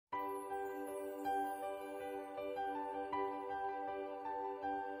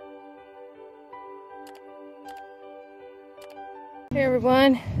Hey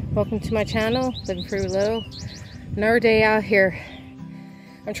everyone, welcome to my channel, Living Free with Little. Another day out here.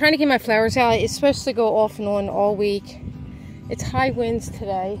 I'm trying to get my flowers out. It's supposed to go off and on all week. It's high winds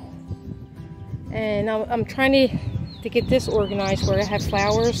today. And I'm trying to get this organized where I have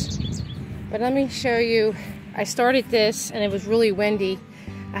flowers. But let me show you. I started this and it was really windy.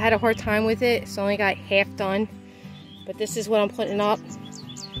 I had a hard time with it, so I only got half done. But this is what I'm putting up.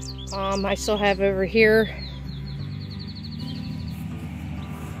 I still have over here.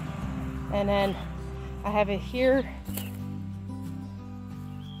 And then I have it here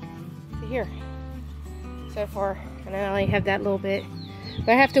to here so far. And then I only have that little bit.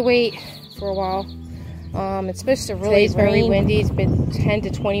 But I have to wait for a while. It's supposed to really rain. Very windy. It's been 10 to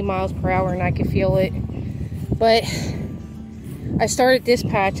 20 miles per hour and I can feel it. But I started this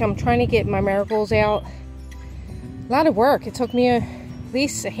patch. I'm trying to get my marigolds out. A lot of work. It took me at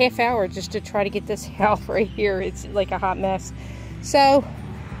least a half hour just to try to get this out right here. It's like a hot mess. So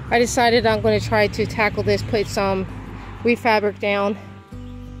I decided I'm going to try to tackle this, put some weed fabric down,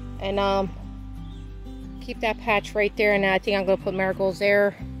 and keep that patch right there. And I think I'm going to put marigolds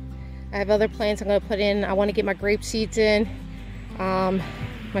there. I have other plants I'm going to put in. I want to get my grape seeds in,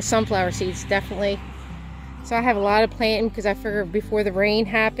 my sunflower seeds definitely. So I have a lot of planting because I figure before the rain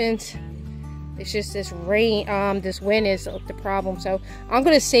happens, it's just this rain, this wind is the problem. So I'm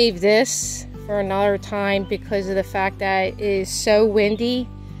going to save this for another time because of the fact that it is so windy.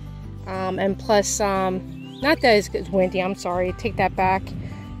 And plus, not that it's windy, I'm sorry, take that back.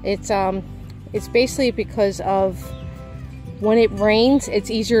 It's basically because of when it rains, it's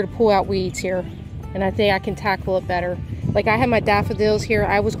easier to pull out weeds here. And I think I can tackle it better. Like I have my daffodils here.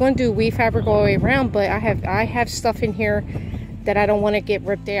 I was going to do weed fabric all the way around, but I have stuff in here that I don't want to get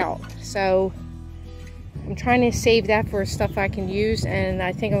ripped out. So I'm trying to save that for stuff I can use. And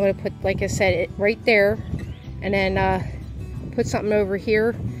I think I'm going to put, like I said, it right there. And then put something over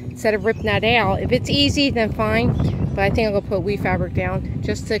here. Instead of ripping that out. If it's easy, then fine. But I think I'm going to put weed fabric down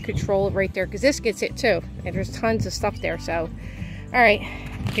just to control it right there. Because this gets it too. And there's tons of stuff there. So, alright.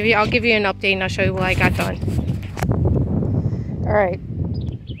 I'll give you an update and I'll show you what I got done. Alright.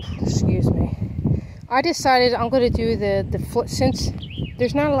 Excuse me. I decided I'm going to do the flip. Since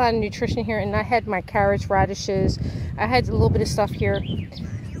there's not a lot of nutrition here. And I had my carrots, radishes. I had a little bit of stuff here.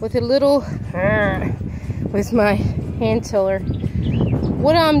 With a little... with my hand tiller.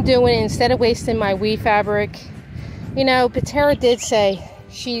 What I'm doing, instead of wasting my weed fabric, you know, Patera did say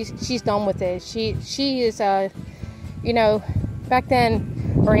she's done with it. She is, you know, back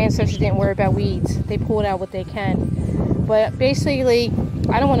then our ancestors didn't worry about weeds. They pulled out what they can. But basically,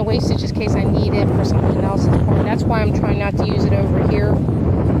 I don't want to waste it just in case I need it for something else. That's why I'm trying not to use it over here.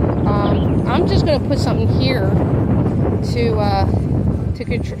 I'm just going to put something here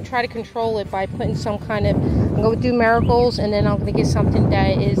to try to control it by putting some kind of, I'm going to do marigolds, and then I'm going to get something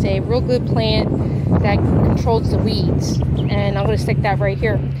that is a real good plant that controls the weeds, and I'm going to stick that right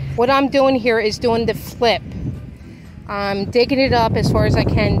here. What I'm doing here is doing the flip. I'm digging it up as far as I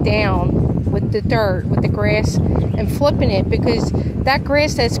can down with the dirt, with the grass, and flipping it, because that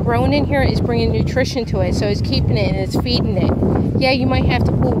grass that's growing in here is bringing nutrition to it, so it's keeping it and it's feeding it. Yeah, you might have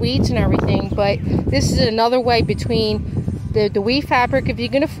to pull weeds and everything, but this is another way between the weed fabric, if you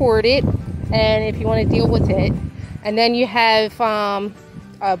can afford it, and if you want to deal with it. And then you have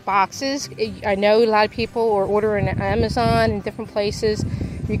boxes. I know a lot of people are ordering on Amazon and different places.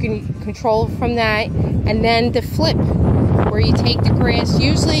 You can control from that. And then the flip, where you take the grass.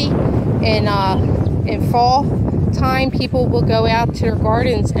 Usually in fall time, people will go out to their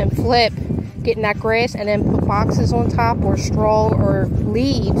gardens and flip, getting that grass, and then put boxes on top, or straw, or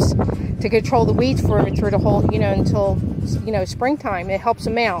leaves to control the weeds for it through the whole, you know, until, you know, springtime. It helps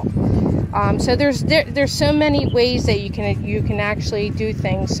them out. So there's so many ways that you can actually do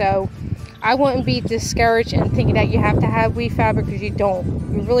things. So I wouldn't be discouraged and thinking that you have to have weed fabric, because you don't.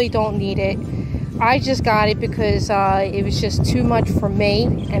 You really don't need it. I just got it because it was just too much for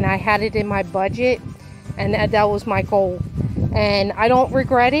me, and I had it in my budget, and that was my goal. And I don't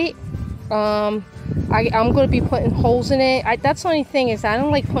regret it. I'm going to be putting holes in it. That's the only thing, is I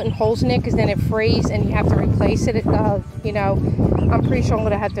don't like putting holes in it, because then it frays and you have to replace it. You know, I'm pretty sure I'm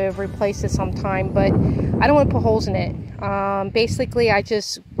going to have to replace it sometime, but I don't want to put holes in it. Basically, I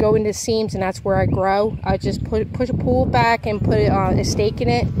just go into seams, and that's where I grow. I just push a pool back and put a stake in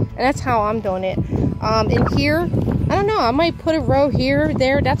it, and that's how I'm doing it. In here, I don't know, I might put a row here,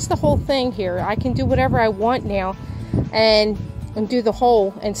 there. That's the whole thing here. I can do whatever I want now, and do the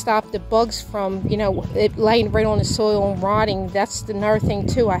hole and stop the bugs from, you know, it laying right on the soil and rotting. That's another thing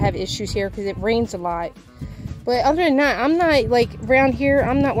too. I have issues here because it rains a lot. But other than that, I'm not, like, around here,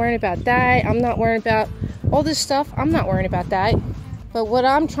 I'm not worrying about that. I'm not worrying about all this stuff. I'm not worrying about that. But what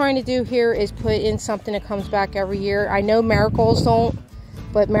I'm trying to do here is put in something that comes back every year. I know marigolds don't,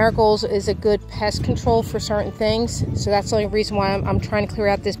 but marigolds is a good pest control for certain things. So that's the only reason why I'm trying to clear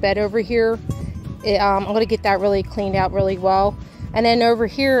out this bed over here. I'm going to get that really cleaned out really well. And then over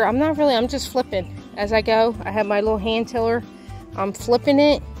here, I'm just flipping as I go. I have my little hand tiller. I'm flipping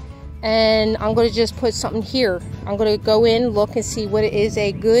it, and I'm going to just put something here. I'm going to go in, look, and see what is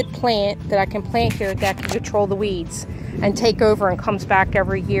a good plant that I can plant here that can control the weeds and take over and comes back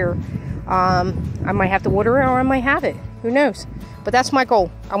every year. I might have to water it, or I might have it. Who knows? But that's my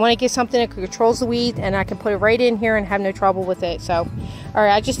goal. I want to get something that controls the weed, and I can put it right in here and have no trouble with it. So, all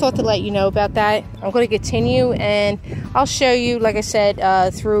right, I just thought to let you know about that. I'm going to continue, and I'll show you, like I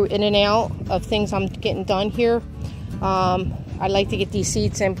said, through in and out of things I'm getting done here. I like to get these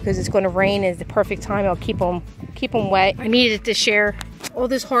seeds in because it's going to rain. It's the perfect time. I'll keep them wet. I needed to share all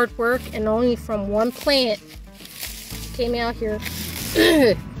this hard work, and only from one plant came out here,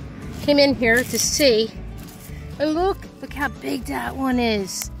 came in here to see. And look how big that one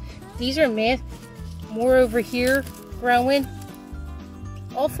is. These are more over here growing,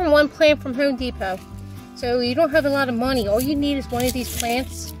 all from one plant from Home Depot. So you don't have a lot of money. All you need is one of these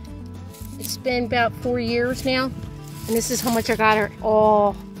plants. It's been about 4 years now, and this is how much I got her.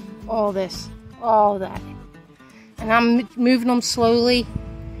 All that. And I'm moving them slowly.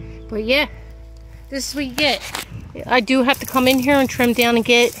 But yeah, this is what you get. I do have to come in here and trim down and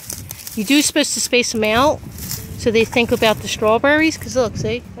get. You do supposed to space them out, so they think about the strawberries. Because look,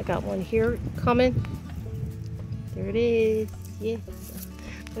 see, I got one here coming. There it is. Yeah.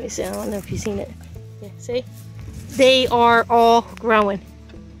 Let me see. I don't know if you've seen it. Yeah, see? They are all growing.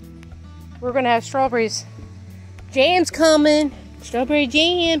 We're going to have strawberries. Jam's coming. Strawberry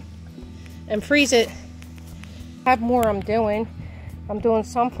jam. And freeze it. I have more I'm doing. I'm doing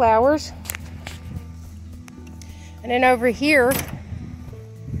sunflowers. And then over here,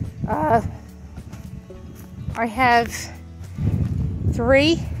 I have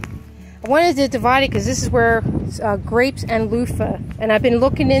 3. I wanted to divide it because this is where grapes and loofah, and I've been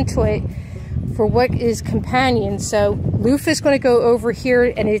looking into it for what is companion. So loofah is going to go over here,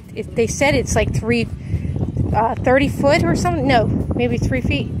 and they said it's like 30 foot or something. No, maybe 3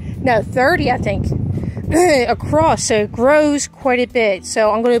 feet. No, 30, I think, across. So it grows quite a bit.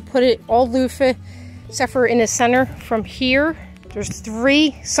 So I'm going to put it all loofah, except for in the center from here. There's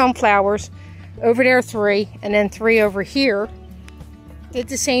 3 sunflowers. Over there 3, and then 3 over here. Did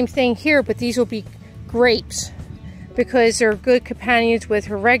the same thing here, but these will be grapes because they're good companions with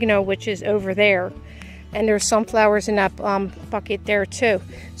oregano, which is over there. And there's sunflowers in that bucket there too.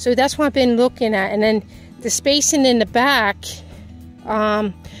 So that's what I've been looking at. And then the spacing in the back,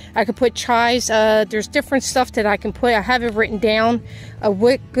 I could put chives. There's different stuff that I can put. I have it written down,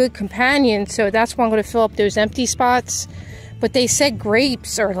 with good companions. So that's why I'm going to fill up those empty spots. But they said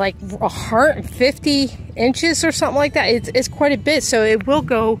grapes are like 150 inches or something like that. It's quite a bit, so it will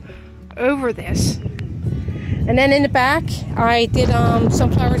go over this. And then in the back, I did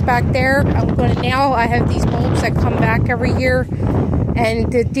sunflowers back there. I have these bulbs that come back every year,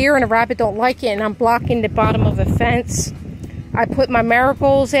 and the deer and the rabbit don't like it, and I'm blocking the bottom of a fence. I put my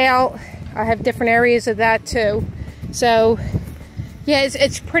marigolds out. I have different areas of that too. So yeah,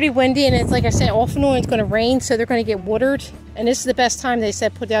 it's pretty windy, and it's like I said, off and on it's going to rain, so they're going to get watered. And this is the best time, they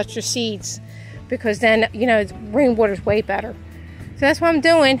said, put out your seeds, because then, you know, rainwater is way better. So that's what I'm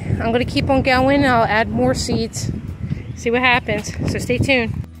doing. I'm going to keep on going. I'll add more seeds, see what happens. So stay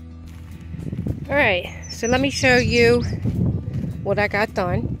tuned. All right, so let me show you what I got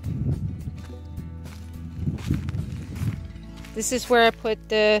done. This is where I put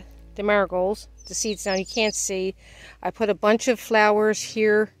the marigolds, the seeds down. You can't see. I put a bunch of flowers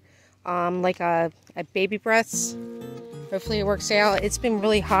here, like a baby breaths. Hopefully it works out. It's been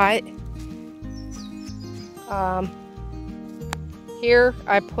really hot. Here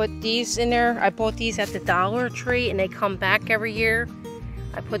I put these in there. I bought these at the Dollar Tree, and they come back every year.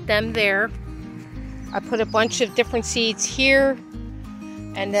 I put them there. I put a bunch of different seeds here,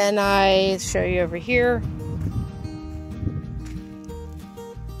 and then I show you over here.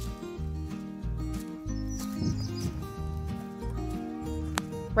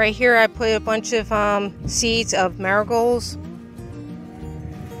 Right here I put a bunch of seeds of marigolds.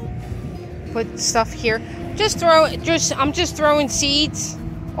 Put stuff here. I'm just throwing seeds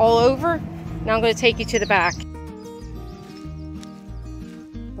all over. Now I'm going to take you to the back.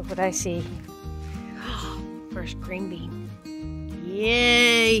 Look what I see. First green bean.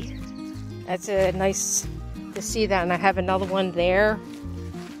 Yay! That's a nice to see that, and I have another one there.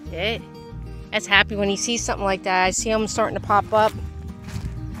 Yeah. That's happy when you see something like that. I see them starting to pop up.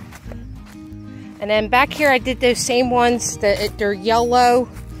 And then back here I did those same ones that they're yellow.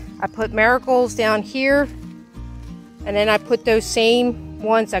 I put marigolds down here, and then I put those same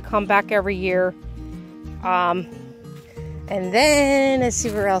ones that come back every year. And then let's see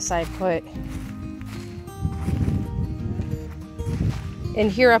where else I put. In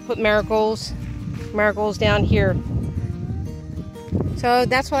here I put marigolds down here. So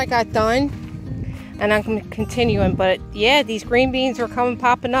that's what I got done, and I'm continuing. But yeah, these green beans are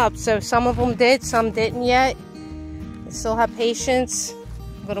popping up. So some of them did, some didn't yet. I still have patience.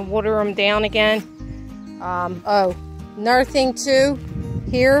 I'm gonna water them down again. Oh, another thing too,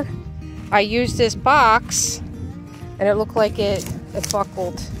 here I used this box and it looked like it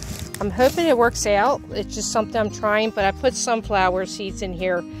buckled. I'm hoping it works out. It's just something I'm trying, but I put sunflower seeds in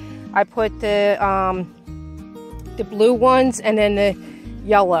here. I put the blue ones and then the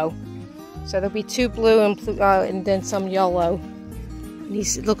yellow. So there'll be 2 blue and then some yellow.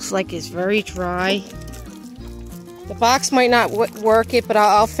 These, it looks like it's very dry. The box might not work it, but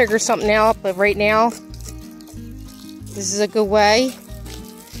I'll figure something out. But right now, this is a good way.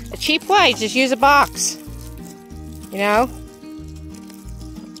 A cheap way, just use a box. You know?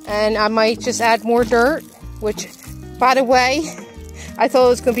 And I might just add more dirt, which, by the way, I thought it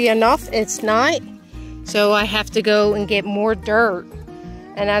was going to be enough. It's not. So I have to go and get more dirt.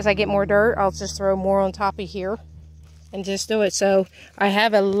 And as I get more dirt, I'll just throw more on top of here and just do it. So I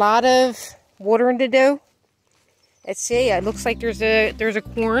have a lot of watering to do. Let's see, it looks like there's a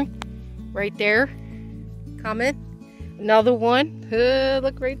corn right there coming. Another one.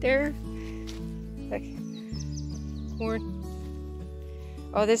 Look right there. Look. Corn.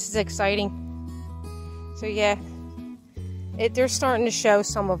 Oh, this is exciting. So yeah, they're starting to show,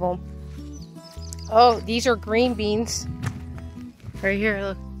 some of them. Oh, these are green beans. Right here,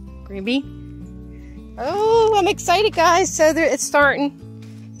 look. Green bean. Oh, I'm excited, guys. So it's starting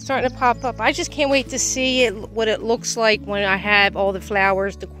to pop up. I just can't wait to see what it looks like when I have all the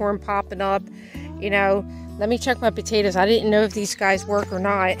flowers, the corn popping up. You know, let me check my potatoes. I didn't know if these guys work or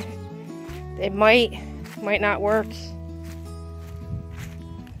not. They might not work.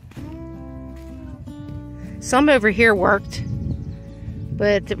 Some over here worked,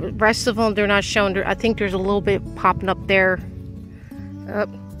 but the rest of them, they're not showing. I think there's a little bit popping up there. Up.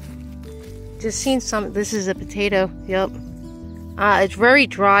 Just seen some. This is a potato. Yep. It's very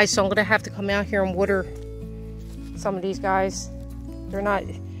dry, so I'm gonna have to come out here and water some of these guys. They're not.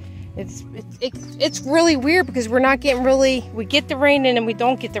 It's really weird because we're not getting we get the rain and then we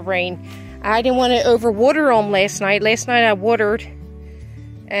don't get the rain. I didn't want to overwater them last night. Last night I watered,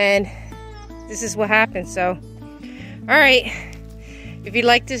 and this is what happened. So, all right. If you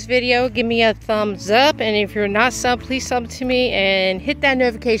like this video, give me a thumbs up, and if you're not subbed, please sub to me and hit that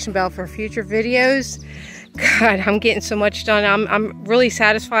notification bell for future videos. God, I'm getting so much done. I'm really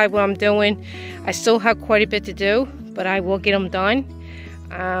satisfied with what I'm doing. I still have quite a bit to do, but I will get them done.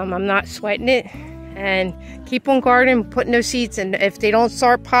 I'm not sweating it, and keep on gardening, putting those seeds, and if they don't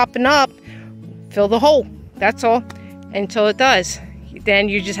start popping up, fill the hole. That's all, until it does. Then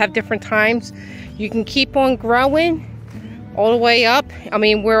you just have different times. You can keep on growing all the way up. I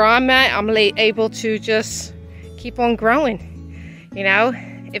mean, where I'm at, I'm able to just keep on growing. You know,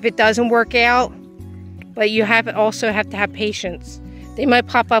 if it doesn't work out, but you also have to have patience. They might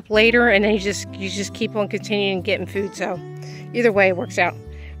pop up later, and then you just keep on continuing getting food. So either way, it works out.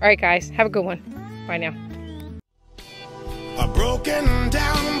 All right, guys, have a good one. Bye now. A broken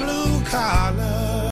down blue collar.